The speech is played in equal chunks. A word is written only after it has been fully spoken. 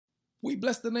We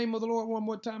bless the name of the Lord one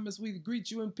more time as we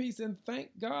greet you in peace and thank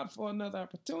God for another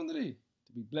opportunity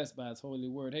to be blessed by his holy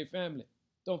word. Hey, family,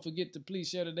 don't forget to please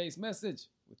share today's message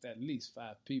with at least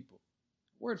 5 people.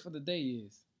 Word for the day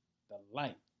is the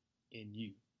light in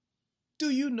you. Do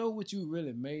you know what you're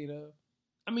really made of?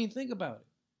 I mean, think about it.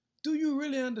 Do you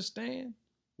really understand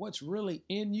what's really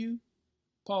in you?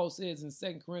 Paul says in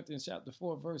 2 Corinthians chapter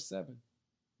 4, verse 7,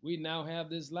 we now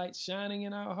have this light shining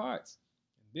in our hearts,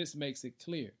 and this makes it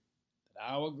clear that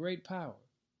our great power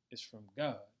is from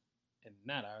God and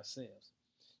not ourselves.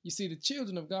 You see, the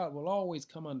children of God will always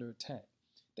come under attack.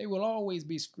 They will always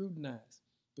be scrutinized,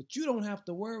 but you don't have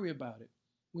to worry about it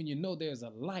when you know there's a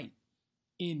light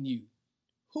in you.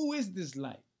 Who is this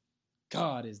light?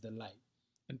 God is the light.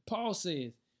 And Paul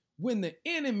says, when the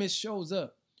enemy shows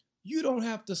up, you don't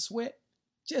have to sweat.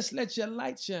 Just let your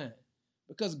light shine,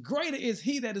 because greater is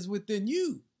he that is within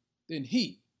you than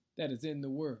he that is in the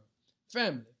world.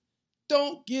 Family,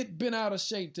 don't get bent out of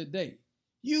shape today.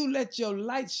 You let your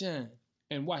light shine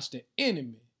and watch the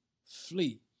enemy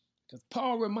flee. Because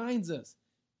Paul reminds us,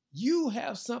 you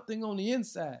have something on the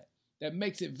inside that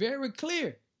makes it very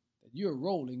clear that you're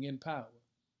rolling in power.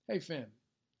 Hey, family,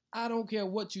 I don't care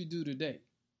what you do today.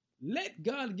 Let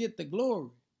God get the glory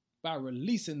by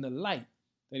releasing the light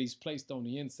that he's placed on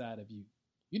the inside of you.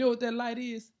 You know what that light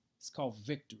is? It's called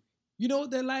victory. You know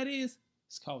what that light is?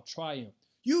 It's called triumph.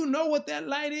 You know what that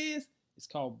light is? It's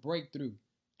called breakthrough.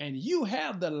 And you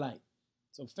have the light.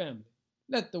 So family,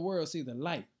 let the world see the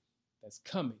light that's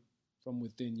coming from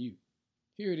within you.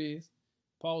 Here it is.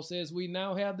 Paul says we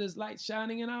now have this light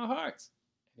shining in our hearts.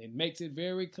 And it makes it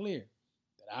very clear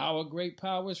that our great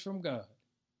power is from God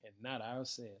and not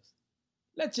ourselves.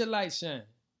 Let your light shine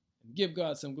and give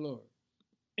God some glory.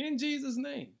 In Jesus'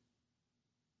 name,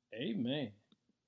 amen.